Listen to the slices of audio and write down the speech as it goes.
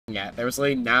Yeah, there was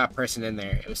literally not a person in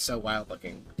there. It was so wild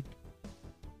looking.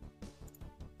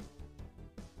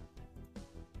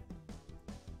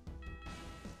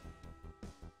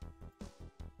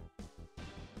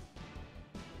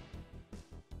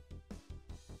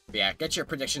 But yeah, get your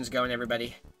predictions going,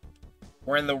 everybody.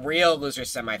 We're in the real loser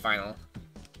semifinal.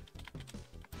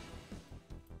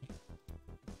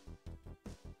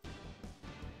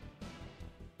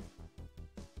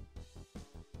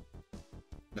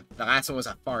 The last one was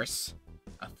a farce.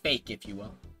 A fake, if you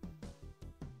will.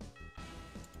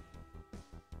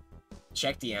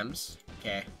 Check DMs.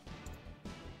 Okay.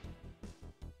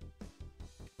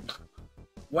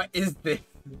 What is this?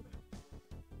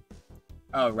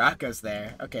 Oh, Rocko's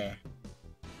there. Okay.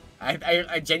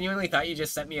 I genuinely thought you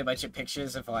just sent me a bunch of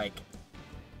pictures of, like,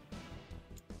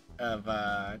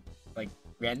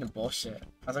 random bullshit.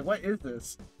 I was like, what is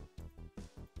this?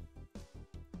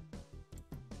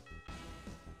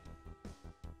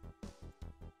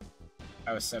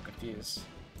 I was so confused.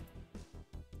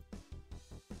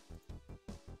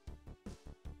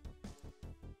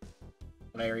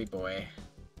 Larry boy.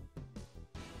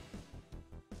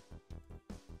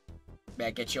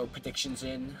 Better get your predictions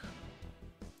in.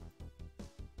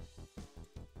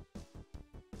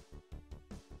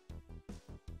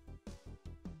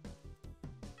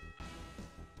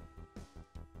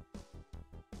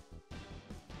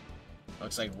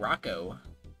 Looks like Rocko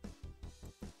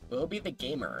will be the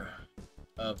gamer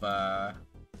of, the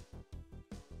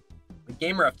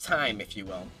gamer of time, if you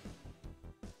will.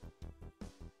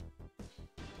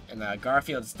 And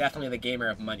Garfield's definitely the gamer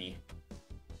of money.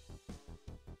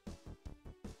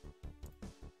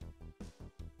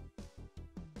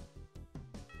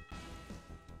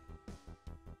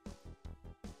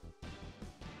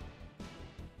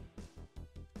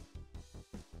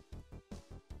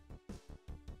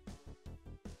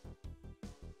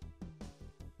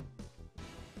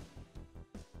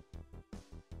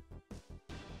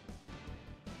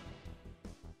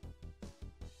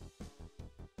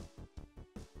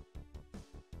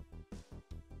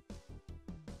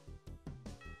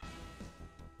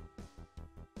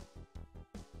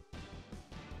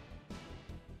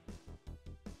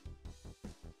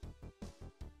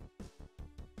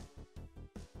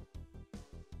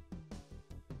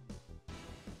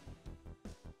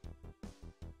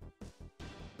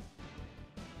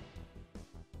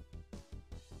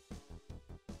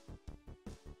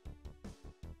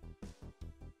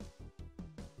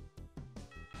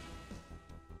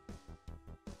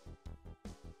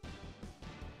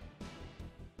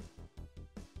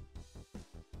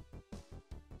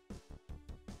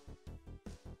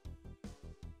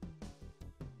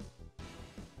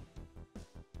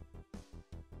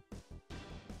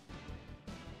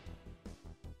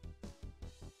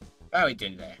 How are we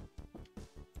doing today?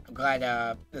 I'm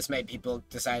glad this made people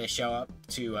decide to show up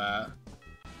to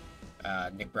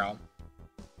Nick Brawl.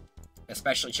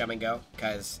 Especially Chum and Go,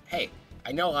 because, hey,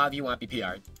 I know a lot of you want to be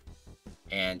PR'd.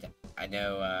 And I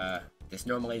know this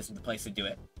normally isn't the place to do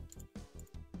it.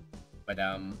 But,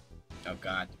 oh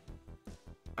god.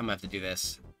 I'm gonna have to do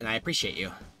this. And I appreciate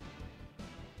you.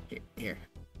 Here.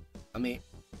 Let me...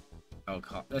 Oh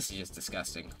god, this is just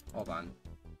disgusting. Hold on.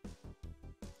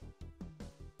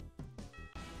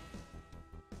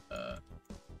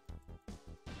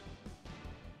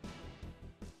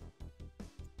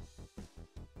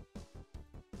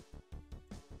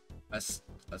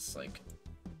 Let's like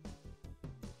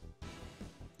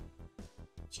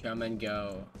Chum and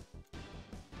Go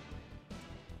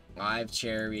live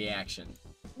chair reaction.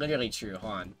 Literally true.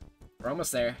 Hold on, we're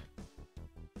almost there.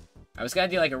 I was gonna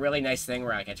do like a really nice thing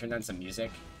where like I turned on some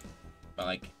music, but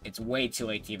like it's way too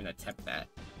late to even attempt that.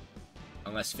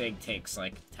 Unless Fig takes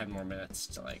like 10 more minutes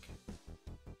to like.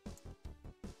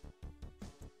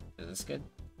 Is this good?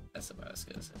 That's about as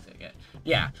good as I get.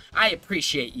 Yeah, I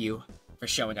appreciate you for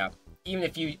showing up. Even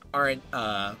if you aren't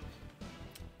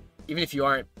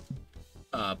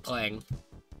playing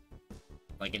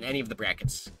like in any of the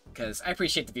brackets, because I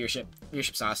appreciate the viewership.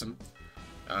 Viewership's awesome.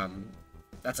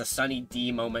 That's a Sunny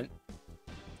D moment.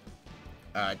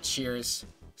 Cheers,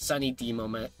 Sunny D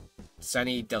moment.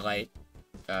 Sunny delight.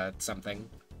 Something.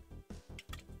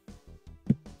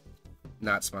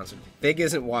 Not sponsored. Fig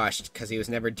isn't washed because he was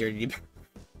never dirty.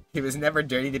 He was never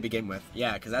dirty to begin with.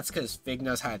 Yeah, that's because Fig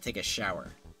knows how to take a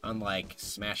shower. Unlike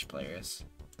Smash players.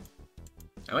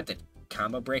 I went to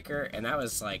Combo Breaker, and that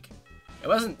was, like... It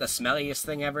wasn't the smelliest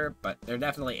thing ever, but there are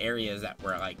definitely areas that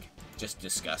were, like, just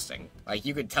disgusting. Like,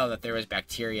 you could tell that there was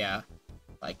bacteria.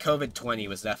 Like, COVID-20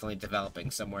 was definitely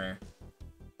developing somewhere.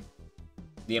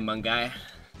 The Among Guy.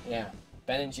 Yeah.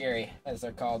 Ben and Jerry, as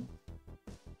they're called.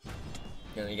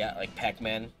 You know, you got, like,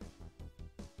 Pac-Man.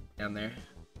 down there.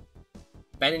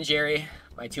 Ben and Jerry,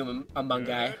 my two Among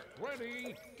guy.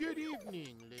 Good evening,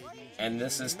 ladies. And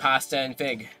this is Pasta and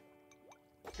Fig.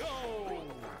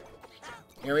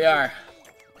 Here we are.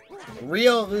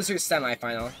 Real losers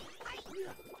semifinal.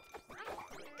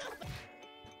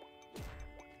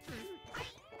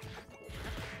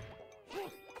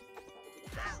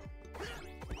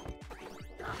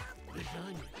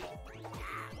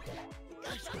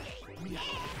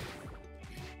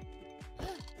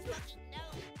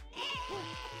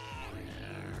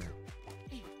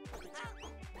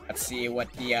 Let's see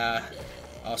what the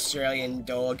Australian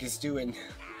dog is doing.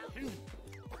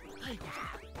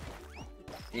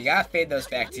 You gotta fade those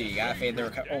back too. You gotta fade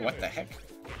the oh, what the heck?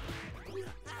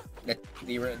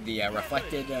 The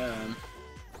reflected.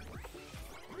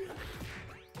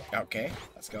 Okay,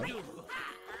 let's go.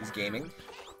 He's gaming.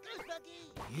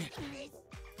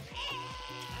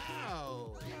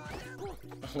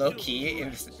 Low key,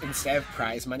 instead of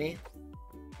prize money.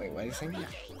 Wait, what is he saying?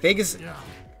 Fig is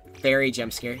very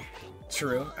jump scare.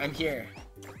 True, I'm here.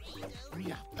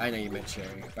 I know you meant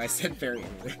Cherry, but I said fairy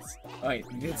anyways. Oh wait,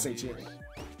 you did say Cherry.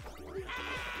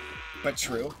 But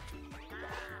true.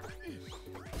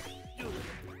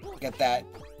 Get that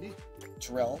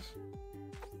drill.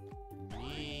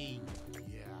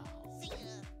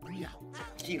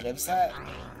 He lives that?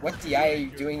 What DI are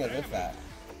you doing to live that?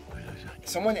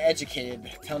 Someone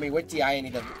educated, tell me what DI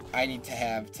I need to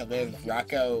have to live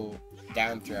Rocko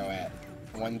down throw at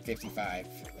 155.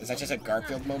 Is that just a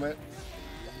Garfield moment?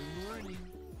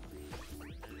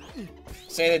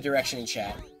 Say the direction in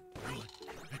chat.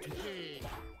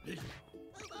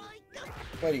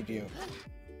 What do you do?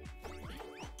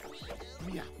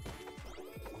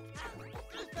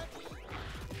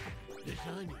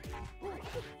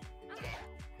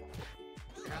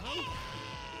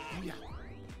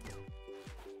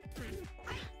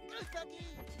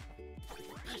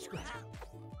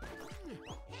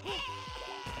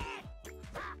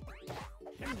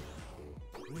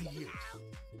 We're here.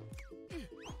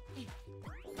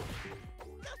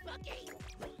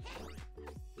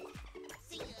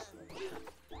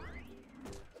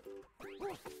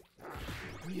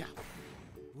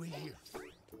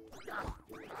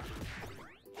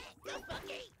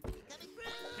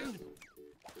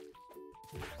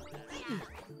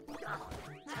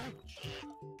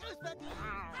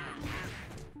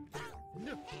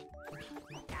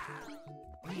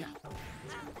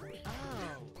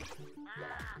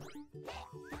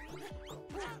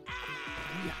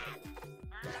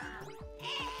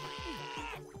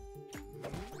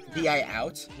 DI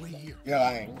out? You're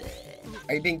lying.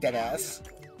 Are you being dead ass?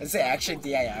 Is it actually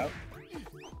DI out?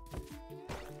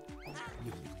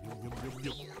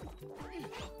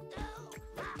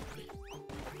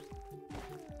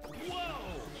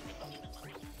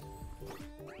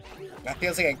 That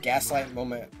feels like a gaslight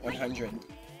moment 100.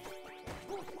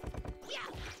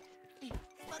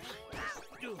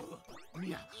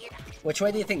 Which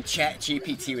way do you think Chat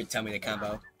GPT would tell me to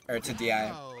combo? Or to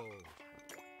DI?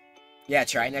 Yeah,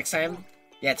 try next time?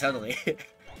 Yeah, totally.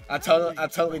 I'll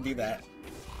totally do that.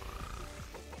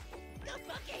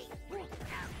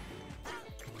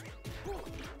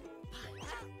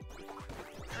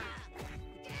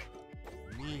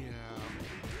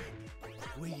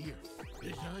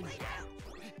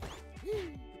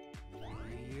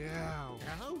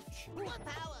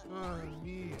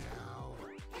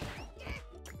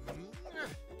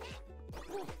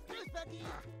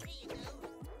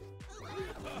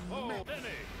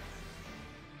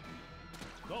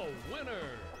 The winner!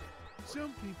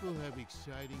 Some people have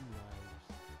exciting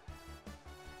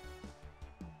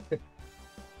lives.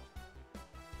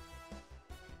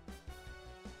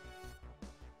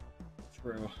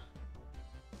 True.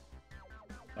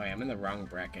 Oh yeah, I'm in the wrong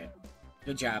bracket.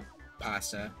 Good job,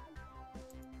 Pasta.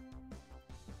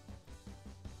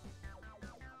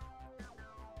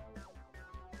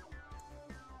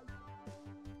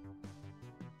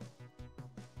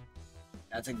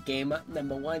 That's a game up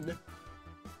number 1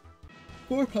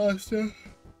 for Pasta.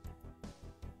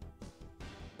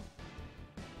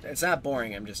 It's not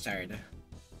boring, I'm just tired.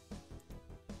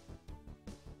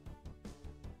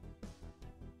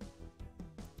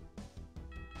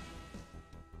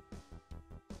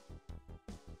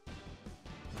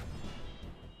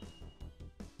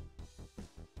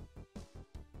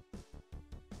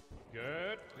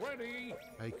 Get ready!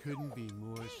 I couldn't be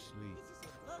more asleep.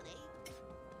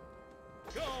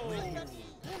 Go!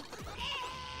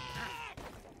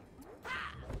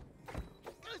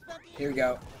 Here we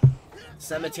go.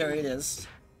 Cemetery it is.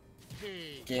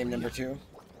 Game number 2.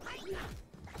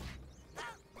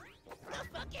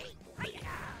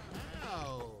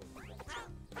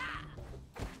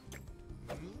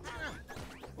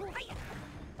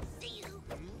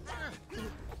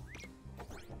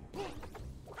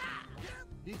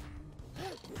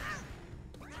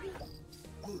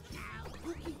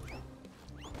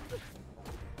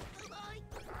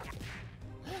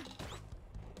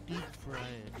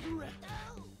 trying.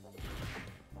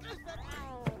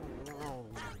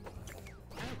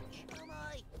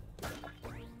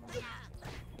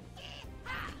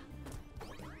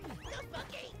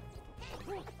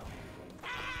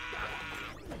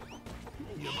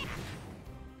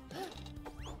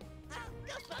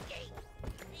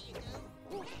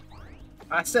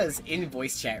 Pastah is in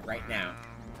voice chat right now.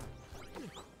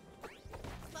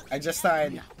 I just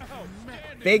started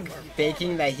big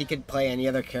faking that he could play any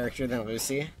other character than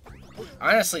Lucy.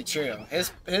 Honestly, true.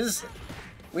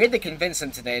 We had to convince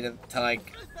him today to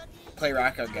like play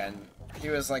Rocko again. He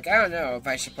was like, I don't know if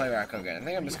I should play Rocko again. I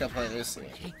think I'm just gonna play Lucy.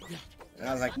 And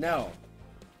I was like, no.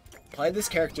 Play this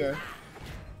character.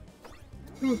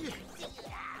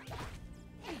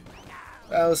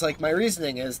 I was like, my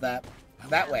reasoning is that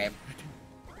way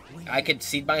I could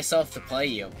seed myself to play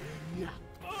you.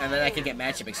 And then I could get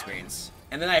matchup experience.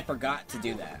 And then I forgot to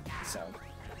do that, so.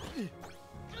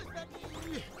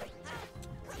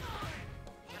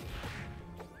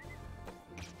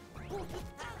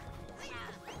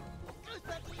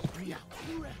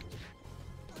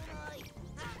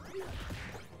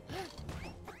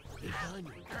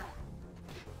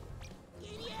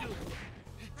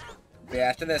 But yeah,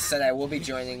 after this set, I will be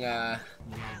joining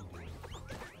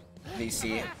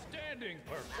VC.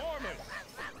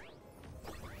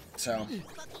 So,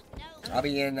 I'll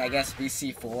be in, I guess,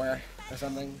 VC4 or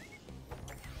something.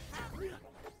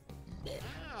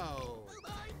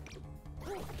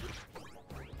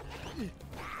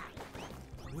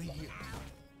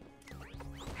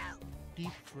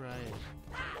 Deep fried.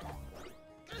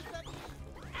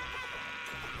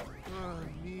 Oh,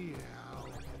 meow.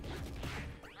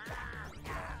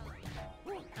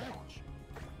 Ouch.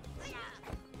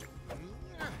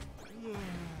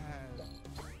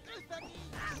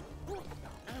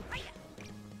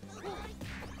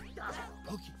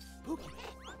 Pokey, pokey.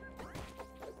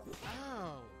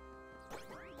 Ow.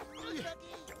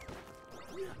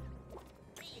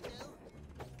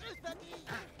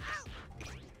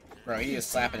 Bro, he is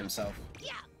slapping himself.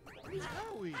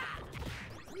 Owie.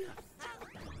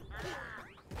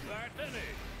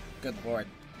 Good lord.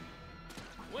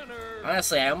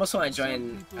 Honestly, I almost want to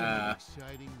join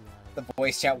the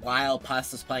voice chat while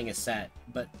Pastah's playing a set,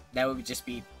 but that would just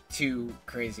be too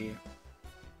crazy.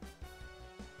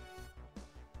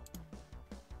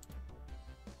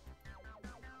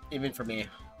 Even for me.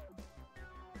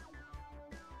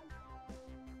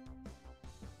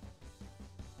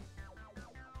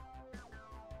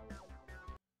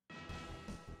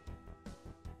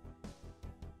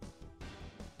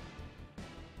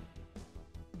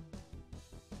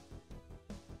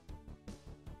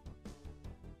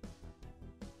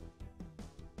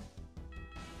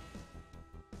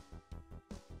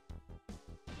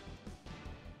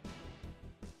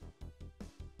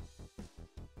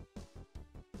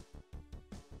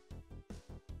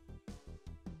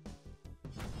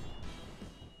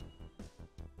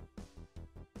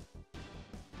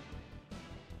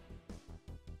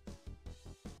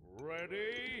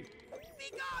 Ready?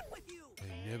 Be gone with you!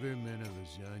 I never met a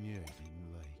lasagna I didn't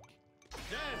like.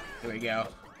 Here we go.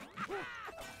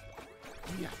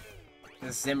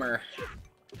 The Zimmer.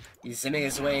 He's zimming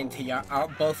his way into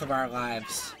both of our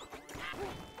lives.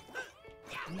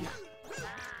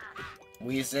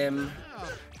 We zim.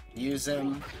 You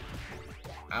zim.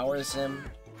 Our zim.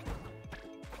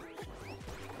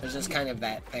 There's just kind of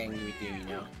that thing we do, you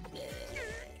know?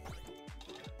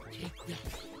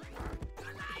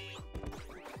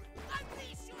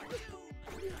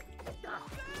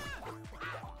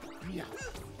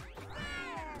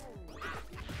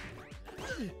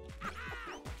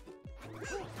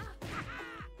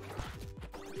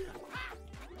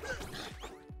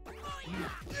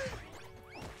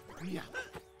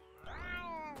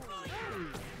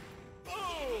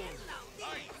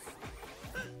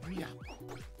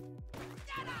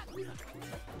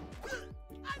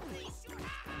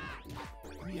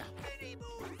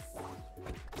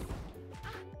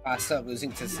 Pastah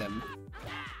losing to Zim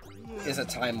is a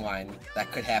timeline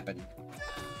that could happen.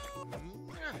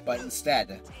 But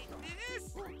instead,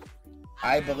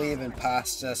 I believe in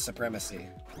Pastah supremacy.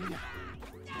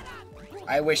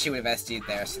 I wish he would have SD'd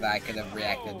there so that I could have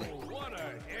reacted.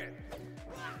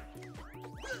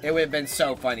 It would have been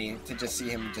so funny to just see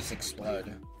him just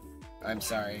explode. I'm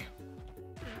sorry.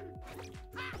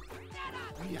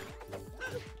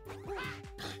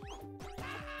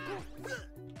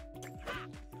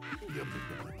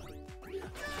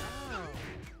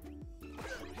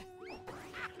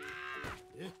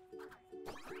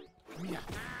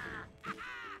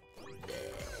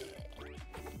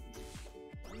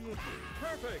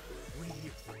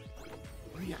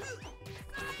 Yeah.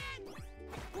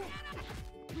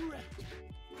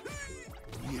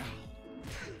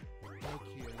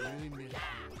 Okay, I really missed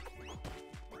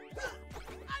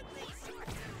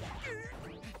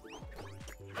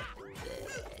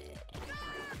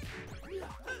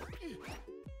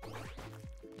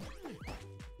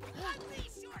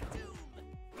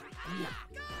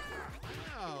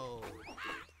Ow.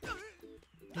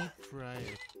 Deep fry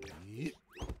it. Yep.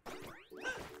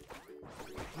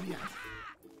 Yeah.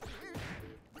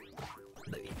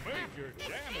 Major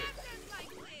damage.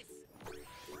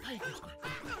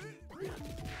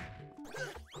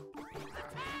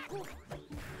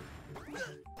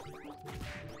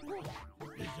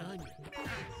 Lasagna.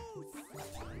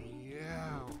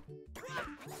 Yeah.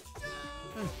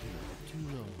 That's too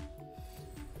low.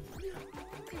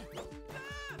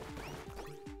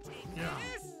 Yeah.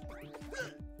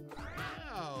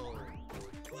 Ow.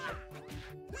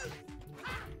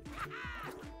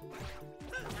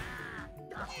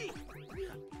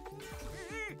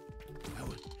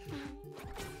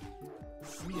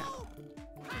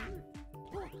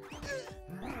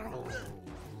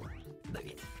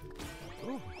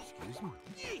 Oh, excuse me.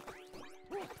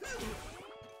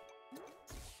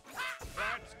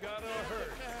 That's gotta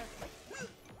hurt.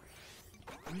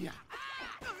 Yeah.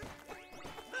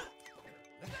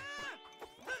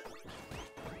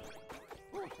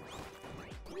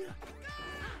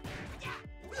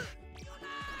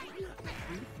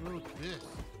 Who wrote this?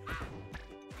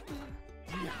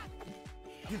 Yeah.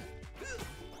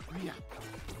 Yeah.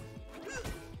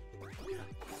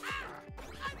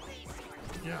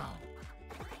 Yeah.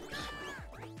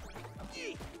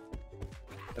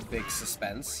 The big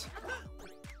suspense.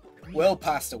 Will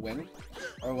Pastah win?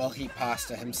 Or will he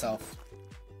Pastah himself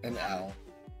an L?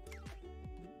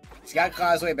 He's got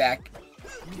claws way back.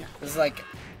 This is like...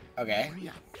 Okay.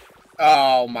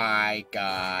 Oh my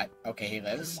god. Okay, he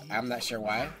lives. I'm not sure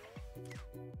why.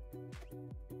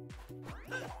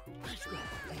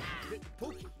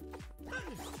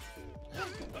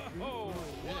 Oh,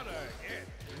 what a hit.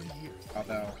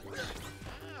 Although...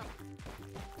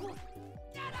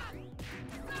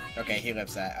 Okay, he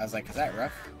lives that. I was like, is that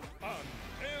rough?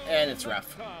 And it's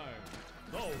rough.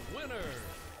 The winner.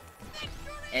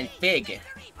 And Fig.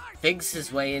 Fig's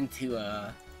his way into,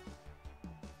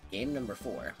 game number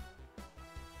 4.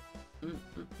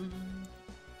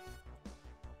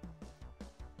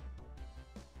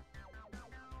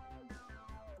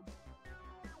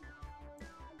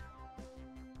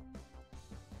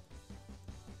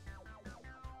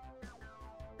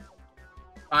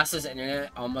 Pastah's internet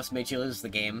almost made you lose the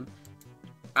game.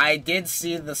 I did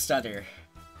see the stutter.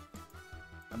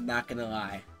 I'm not gonna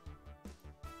lie.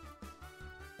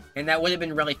 And that would have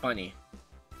been really funny.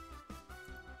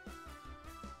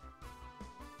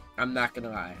 I'm not gonna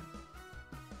lie.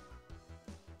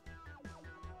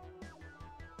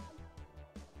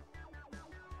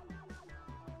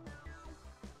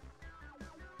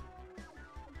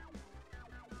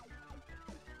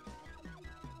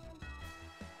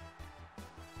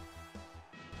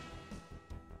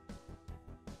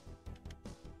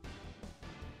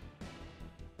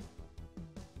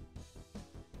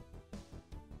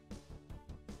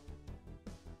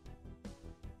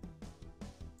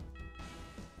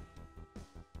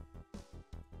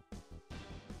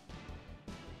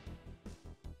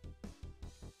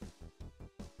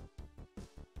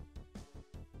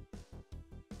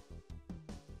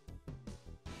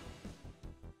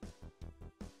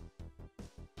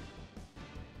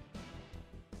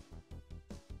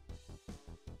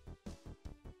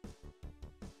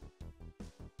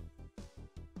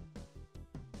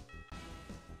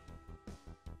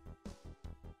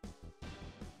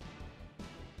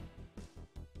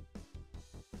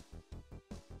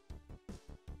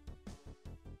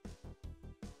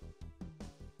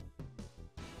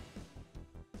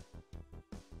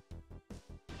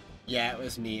 Yeah, it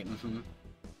was me.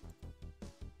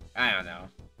 I don't know.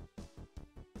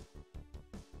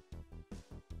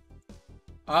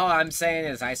 All I'm saying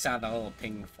is I saw the little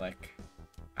ping flick.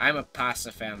 I'm a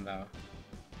Pastah fan, though.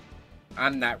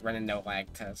 I'm not running no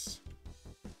lag tests.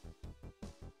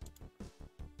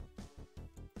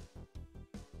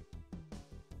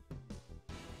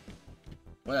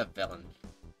 What a villain.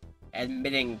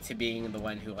 Admitting to being the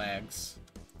one who lags.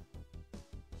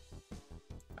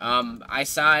 I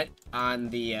saw it on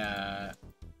the,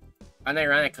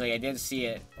 unironically, I did see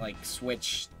it, like,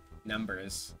 switch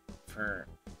numbers for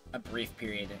a brief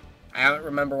period. I don't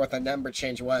remember what the number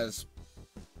change was,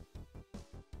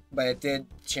 but it did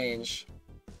change.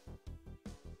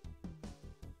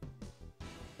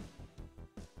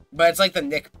 But it's like the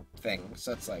Nick thing,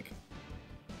 so it's like...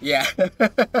 Yeah.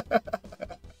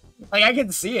 Like, I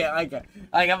can see it.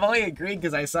 Like I'm only agreeing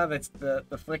because I saw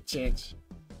the flick change.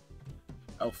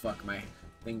 Oh, fuck, my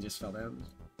thing just fell down.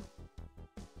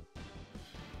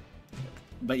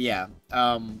 But yeah,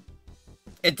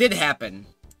 it did happen.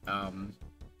 I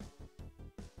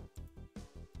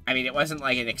mean, it wasn't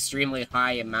like an extremely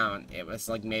high amount. It was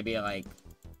like maybe like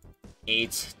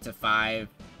 8 to 5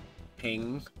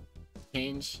 ping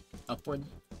change upward.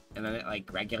 And then it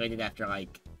like regulated after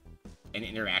like an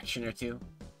interaction or two.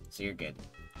 So you're good.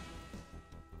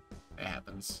 It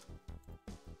happens.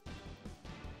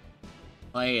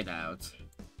 Play it out.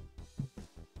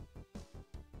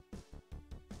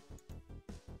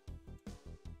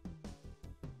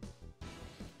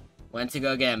 Went to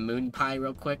go get a moon pie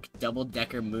real quick.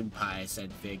 Double-decker moon pie,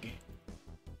 said Fig.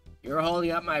 You're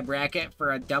holding up my bracket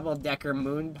for a double-decker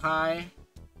moon pie?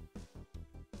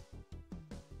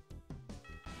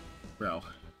 Bro.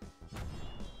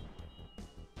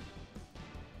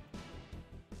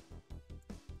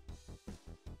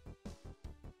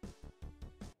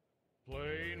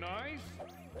 Play nice.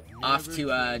 Off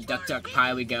to Duck Duck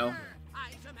Pie we go.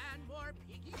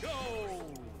 Go.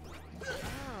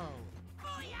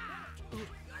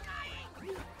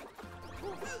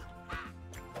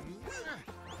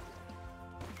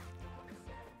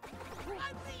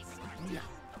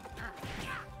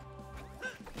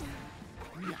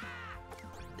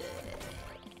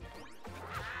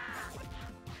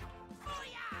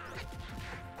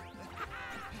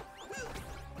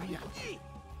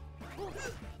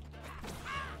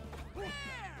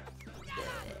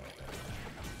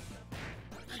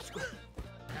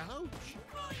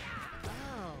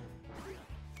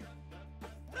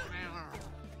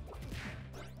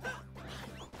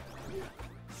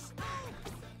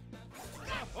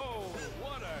 Oh,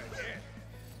 what a hit.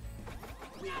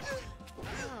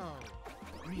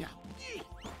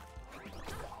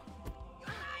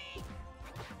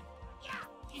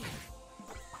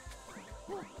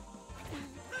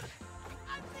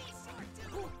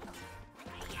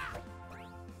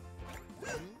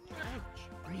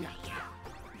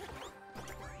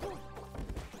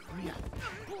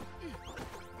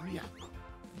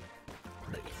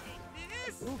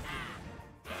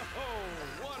 Oh,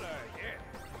 what a hit.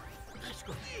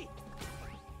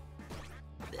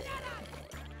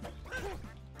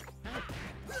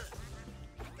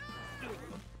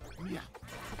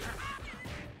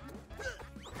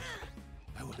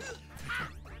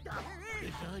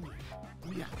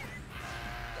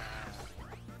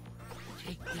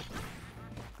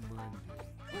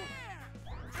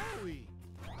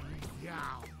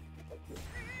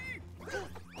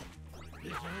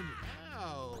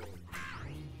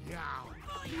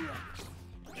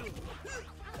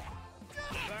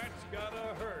 That's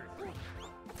gotta hurt.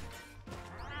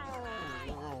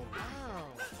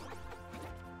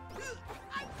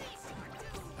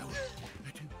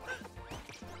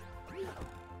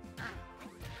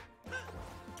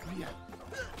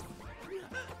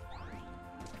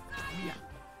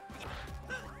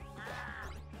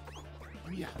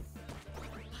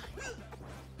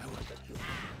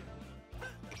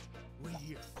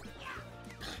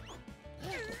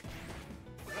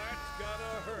 That's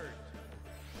gotta hurt.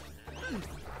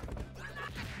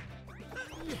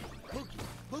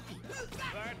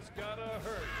 That's gotta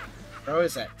hurt. Bro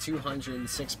is at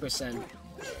 206%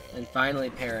 and finally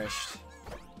perished.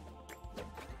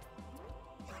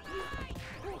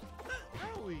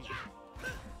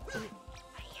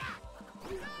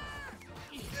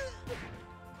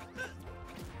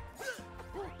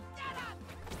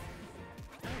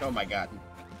 Oh my god.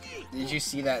 Did you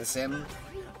see that Sim?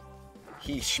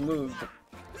 He schmooved.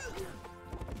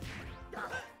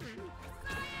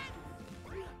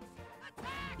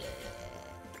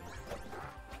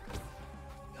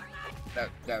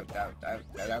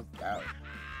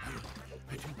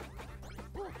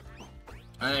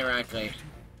 Unironically,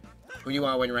 who do you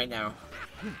want to win right now?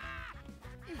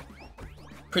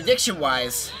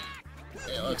 Prediction-wise,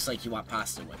 it looks like you want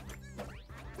Pastah to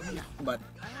win. But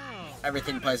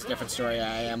everything plays a different story,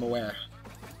 I am aware.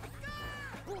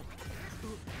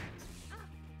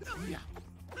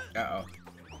 Uh-oh.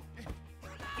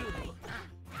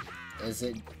 Is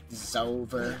it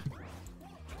over?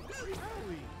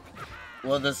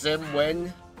 Will the Sim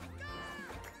win?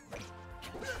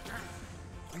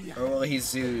 Or will he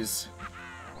Zeus?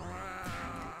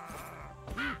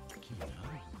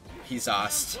 He's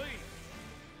Zost.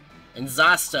 And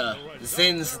Zosta,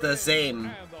 Zin's the same.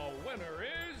 And the winner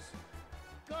is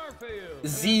Garfield.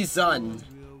 Z-Zun.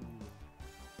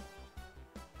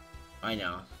 I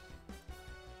know.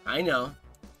 I know.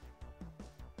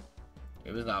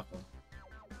 It was awful.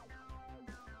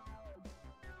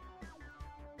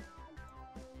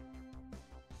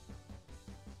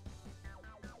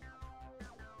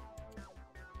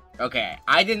 Okay,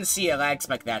 I didn't see a lag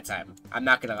spike that time. I'm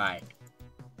not gonna lie.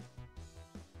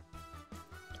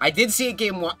 I did see it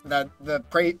game one, the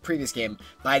previous game,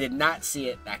 but I did not see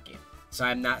it that game. So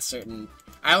I'm not certain.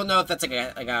 I don't know if that's like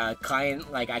a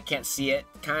client, like I can't see it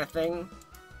kind of thing,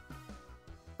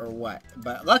 or what.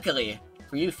 But luckily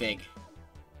for you, Fig.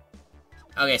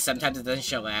 Okay, sometimes it doesn't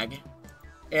show lag.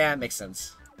 Yeah, it makes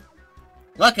sense.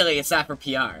 Luckily, it's not for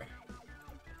PR,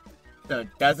 so it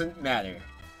doesn't matter.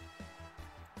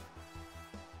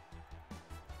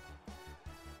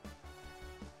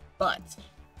 But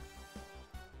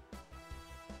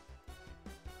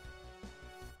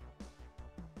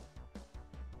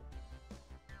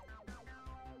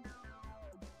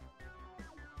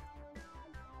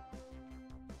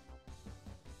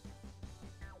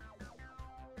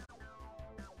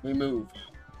we move.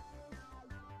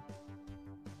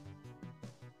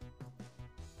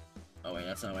 Oh wait,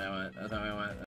 that's not what I want. That's not what I want.